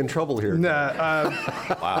trying to get me in trouble here.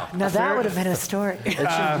 Wow. Now that would have been a story.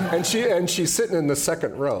 And she's sitting in the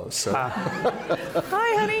second row. So.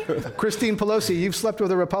 Hi, honey. Christine Pelosi, you've slept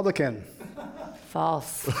with a Republican.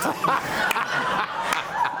 False.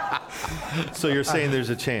 So you're saying there's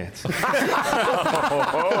a chance? I'm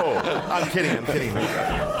kidding.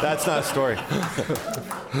 That's not a story.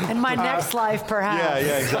 In my next life, perhaps.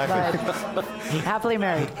 Yeah, exactly. But happily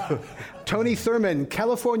married. Tony Thurmond,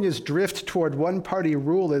 California's drift toward one-party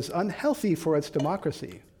rule is unhealthy for its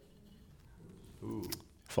democracy. Ooh.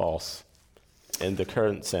 False. In the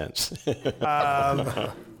current sense.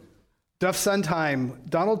 Duff Suntime,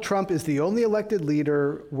 Donald Trump is the only elected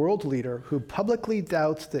world leader, who publicly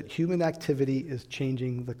doubts that human activity is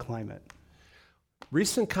changing the climate.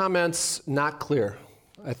 Recent comments, not clear.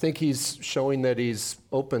 I think he's showing that he's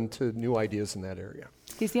open to new ideas in that area.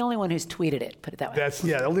 He's the only one who's tweeted it, put it that way.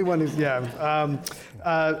 The only one who's,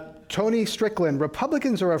 Tony Strickland,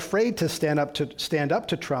 Republicans are afraid to stand up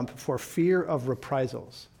to Trump for fear of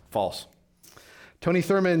reprisals. False. Tony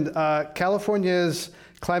Thurmond, California's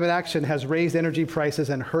climate action has raised energy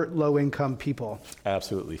prices and hurt low-income people.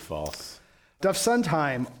 Absolutely false. Duff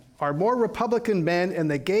Suntime, are more Republican men in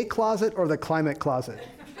the gay closet or the climate closet?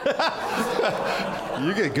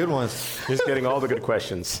 You get good ones. He's getting all the good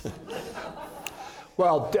questions.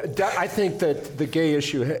 Well, I think that the gay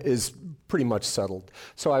issue is pretty much settled.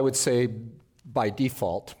 So I would say, by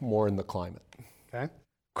default, more in the climate. Okay.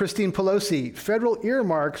 Christine Pelosi, federal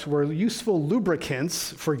earmarks were useful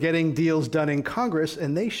lubricants for getting deals done in Congress,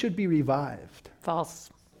 and they should be revived. False.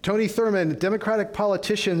 Tony Thurmond, Democratic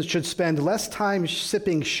politicians should spend less time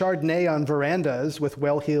sipping Chardonnay on verandas with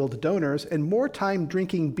well-heeled donors and more time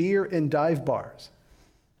drinking beer in dive bars.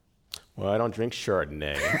 Well, I don't drink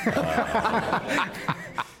Chardonnay.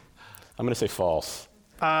 I'm going to say false.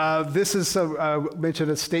 This is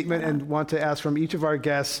mentioned a statement and want to ask from each of our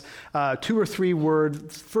guests 2 or 3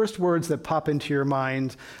 first words that pop into your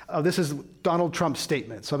mind. This is Donald Trump's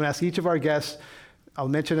statement. So I'm going to ask each of our guests, I'll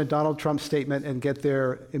mention a Donald Trump statement and get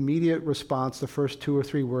their immediate response, the first 2 or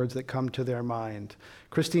 3 words that come to their mind.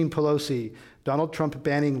 Christine Pelosi, Donald Trump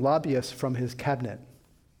banning lobbyists from his cabinet.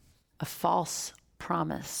 A false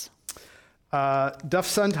promise. Duff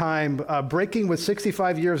Suntime, breaking with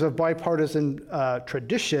 65 years of bipartisan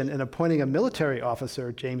tradition and appointing a military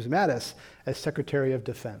officer, James Mattis, as Secretary of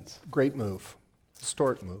Defense. Great move.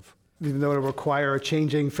 Historic move. Even though it'll require a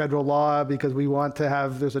changing federal law because we want to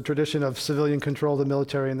have, there's a tradition of civilian control of the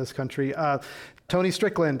military in this country. Tony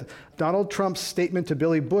Strickland, Donald Trump's statement to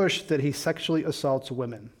Billy Bush that he sexually assaults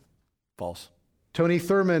women. False. Tony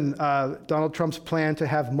Thurmond, Donald Trump's plan to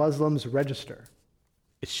have Muslims register.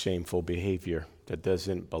 It's shameful behavior that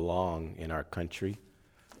doesn't belong in our country.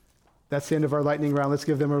 That's the end of our lightning round. Let's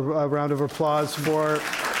give them a round of applause for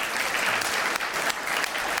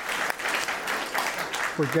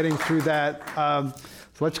getting through that. So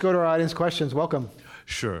let's go to our audience questions. Welcome.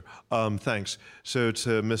 Sure. Thanks. So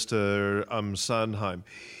to Mr. Sondheim,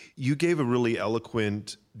 you gave a really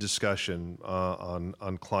eloquent discussion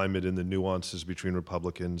on climate and the nuances between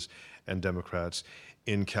Republicans and Democrats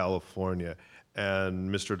in California. And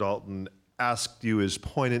Mr. Dalton asked you as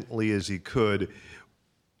poignantly as he could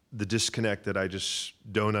the disconnect that I just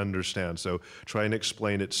don't understand. So try and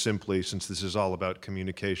explain it simply, since this is all about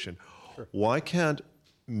communication. Sure. Why can't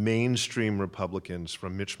mainstream Republicans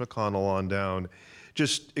from Mitch McConnell on down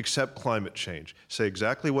just accept climate change, say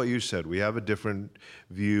exactly what you said. We have a different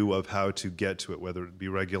view of how to get to it, whether it be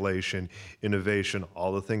regulation, innovation,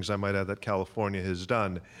 all the things I might add that California has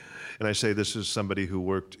done. And I say this as somebody who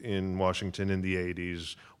worked in Washington in the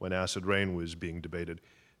 80s when acid rain was being debated.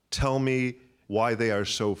 Tell me why they are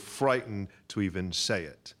so frightened to even say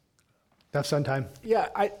it. That's sun time. Yeah,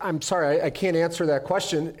 I'm sorry, I can't answer that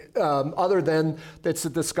question other than it's a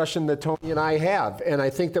discussion that Tony and I have. And I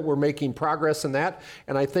think that we're making progress in that.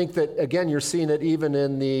 And I think that, again, you're seeing it even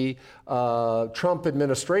in the Trump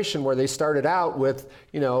administration where they started out with,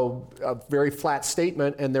 a very flat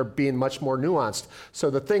statement and they're being much more nuanced. So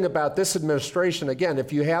the thing about this administration, again,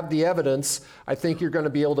 if you have the evidence, I think you're going to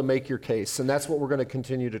be able to make your case. And that's what we're going to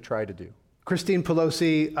continue to try to do. Christine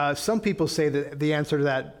Pelosi, some people say that the answer to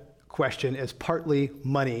that question is partly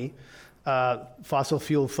money, fossil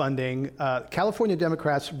fuel funding. California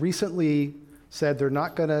Democrats recently said they're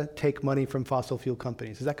not going to take money from fossil fuel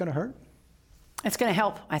companies. Is that going to hurt? It's going to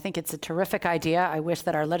help. I think it's a terrific idea. I wish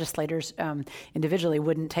that our legislators individually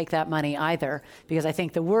wouldn't take that money either, because I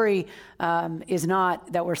think the worry is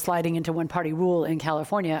not that we're sliding into one-party rule in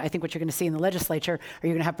California. I think what you're going to see in the legislature are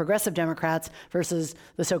you're going to have progressive Democrats versus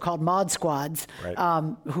the so-called mod squads,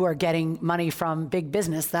 right, who are getting money from big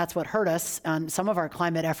business. That's what hurt us on some of our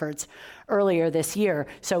climate efforts earlier this year.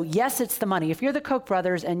 So yes, it's the money. If you're the Koch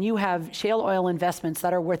brothers and you have shale oil investments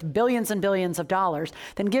that are worth billions and billions of dollars,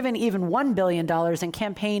 then given even $1 billion in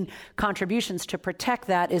campaign contributions to protect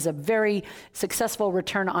that is a very successful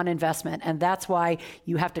return on investment. And that's why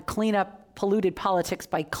you have to clean up polluted politics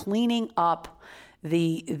by cleaning up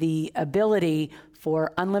the ability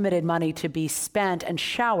for unlimited money to be spent and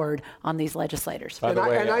showered on these legislators.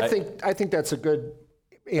 I think that's a good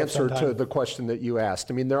answer to the question that you asked.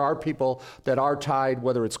 I mean, there are people that are tied,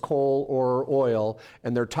 whether it's coal or oil,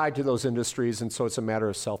 and they're tied to those industries, and so it's a matter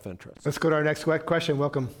of self-interest. Let's go to our next question.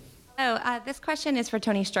 Welcome. This question is for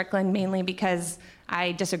Tony Strickland, mainly because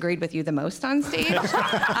I disagreed with you the most on stage.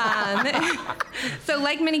 So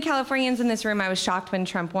like many Californians in this room, I was shocked when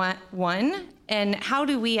Trump won. And how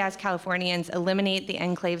do we as Californians eliminate the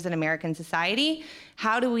enclaves in American society?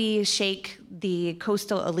 How do we shake the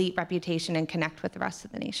coastal elite reputation and connect with the rest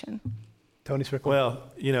of the nation? Tony Strickland.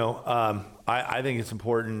 Well, I think it's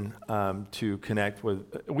important to connect with.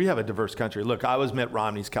 We have a diverse country. Look, I was Mitt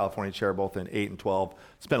Romney's California chair both in 8 and 12.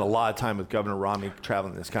 Spent a lot of time with Governor Romney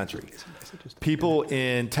traveling this country. People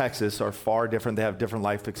in Texas are far different. They have different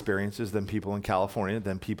life experiences than people in California,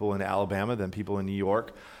 than people in Alabama, than people in New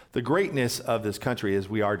York. The greatness of this country is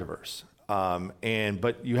we are diverse.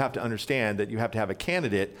 But you have to understand that you have to have a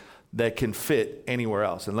candidate that can fit anywhere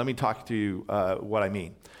else. And let me talk to you what I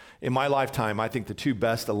mean. In my lifetime, I think the two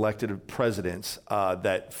best elected presidents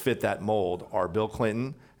that fit that mold are Bill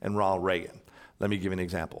Clinton and Ronald Reagan. Let me give you an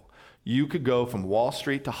example. You could go from Wall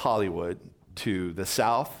Street to Hollywood to the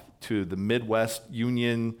South to the Midwest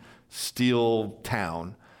Union Steel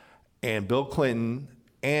town, and Bill Clinton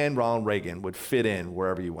and Ronald Reagan would fit in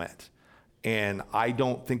wherever you went. And I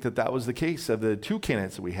don't think that that was the case of the two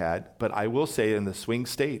candidates that we had, but I will say in the swing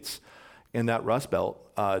states, in that Rust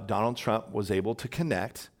Belt, Donald Trump was able to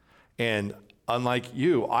connect. And unlike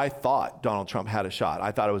you, I thought Donald Trump had a shot.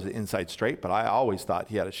 I thought it was an inside straight, but I always thought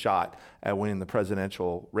he had a shot at winning the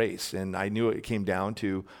presidential race. And I knew it came down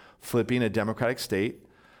to flipping a Democratic state,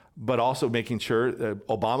 but also making sure that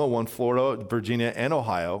Obama won Florida, Virginia, and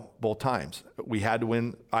Ohio both times. We had to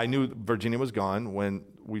win. I knew Virginia was gone when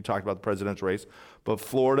we talked about the presidential race, but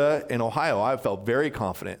Florida and Ohio, I felt very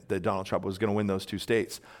confident that Donald Trump was going to win those two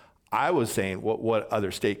states. I was saying, what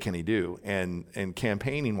other state can he do? And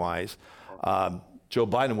campaigning-wise, Joe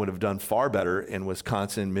Biden would have done far better in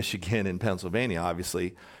Wisconsin, Michigan, and Pennsylvania,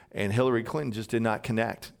 obviously, and Hillary Clinton just did not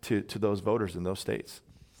connect to those voters in those states.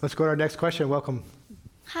 Let's go to our next question. Welcome.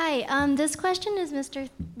 Hi, this question is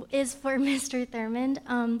for Mr.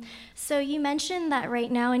 Thurmond. So you mentioned that right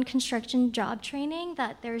now in construction job training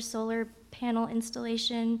that there's solar panel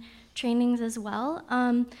installation trainings as well.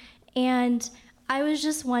 And I was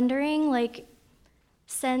just wondering,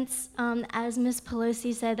 since, as Ms.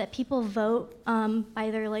 Pelosi said, that people vote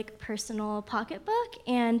by their personal pocketbook,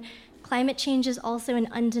 and climate change is also an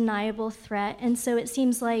undeniable threat. And so it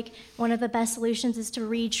seems like one of the best solutions is to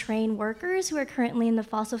retrain workers who are currently in the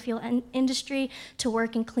fossil fuel industry to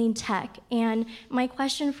work in clean tech. And my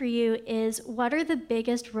question for you is, what are the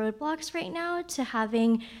biggest roadblocks right now to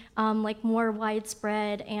having more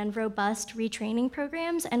widespread and robust retraining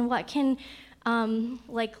programs? And what can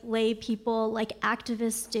like lay people, like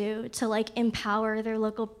activists do to like empower their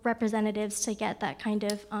local representatives to get that kind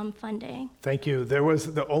of funding? Thank you. There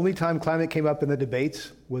was the only time climate came up in the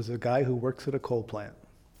debates was a guy who works at a coal plant.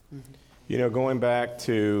 You know, going back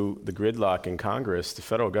to the gridlock in Congress, the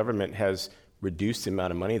federal government has reduced the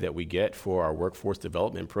amount of money that we get for our workforce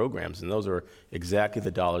development programs, and those are exactly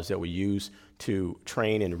the dollars that we use to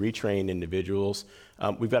train and retrain individuals.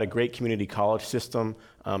 We've got a great community college system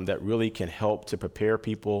that really can help to prepare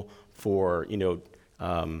people for,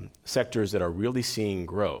 sectors that are really seeing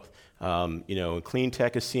growth. Clean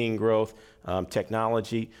tech is seeing growth,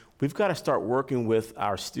 technology. We've got to start working with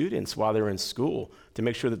our students while they're in school to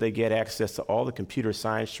make sure that they get access to all the computer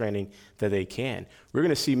science training that they can. We're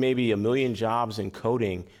going to see maybe 1 million jobs in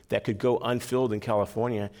coding that could go unfilled in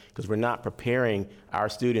California because we're not preparing our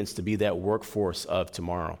students to be that workforce of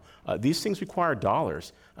tomorrow. These things require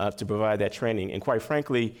dollars to provide that training. And quite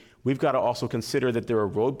frankly, we've got to also consider that there are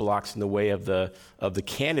roadblocks in the way of the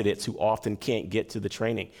candidates who often can't get to the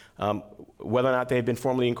training, whether or not they've been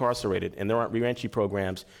formerly incarcerated and there aren't re-entry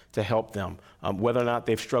programs to help them, whether or not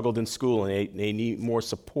they've struggled in school and they need more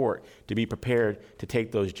support to be prepared to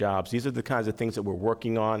take those jobs. These are the kinds of things that we're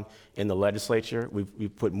working on in the legislature.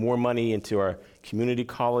 We've put more money into our community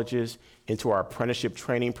colleges, into our apprenticeship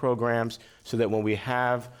training programs, so that when we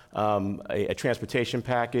have a transportation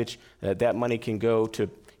package, that money can go to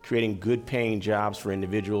creating good paying jobs for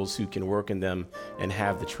individuals who can work in them and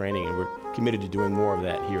have the training. And we're committed to doing more of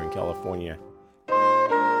that here in California.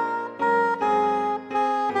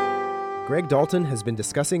 Greg Dalton has been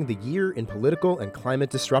discussing the year in political and climate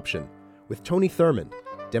disruption with Tony Thurmond,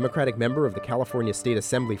 Democratic member of the California State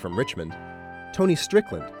Assembly from Richmond, Tony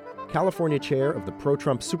Strickland, California chair of the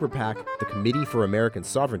pro-Trump super PAC, the Committee for American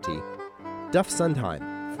Sovereignty, Duff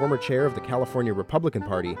Sundheim, former chair of the California Republican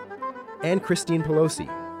Party, and Christine Pelosi,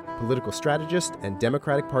 political strategist and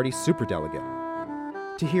Democratic Party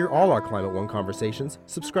superdelegate. To hear all our Climate One conversations,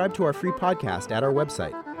 subscribe to our free podcast at our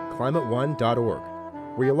website, climateone.org,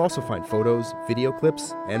 where you'll also find photos, video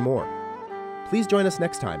clips, and more. Please join us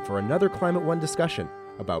next time for another Climate One discussion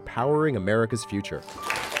about powering America's future.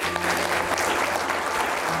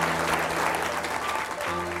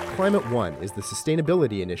 Climate One is the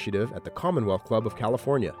sustainability initiative at the Commonwealth Club of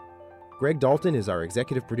California. Greg Dalton is our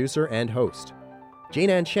executive producer and host. Jane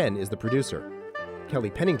Ann Chen is the producer. Kelly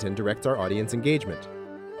Pennington directs our audience engagement.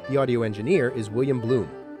 The audio engineer is William Bloom.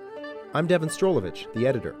 I'm Devin Strolovich, the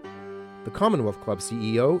editor. The Commonwealth Club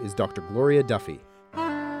CEO is Dr. Gloria Duffy.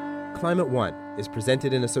 Climate One is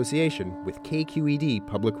presented in association with KQED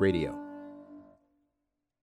Public Radio.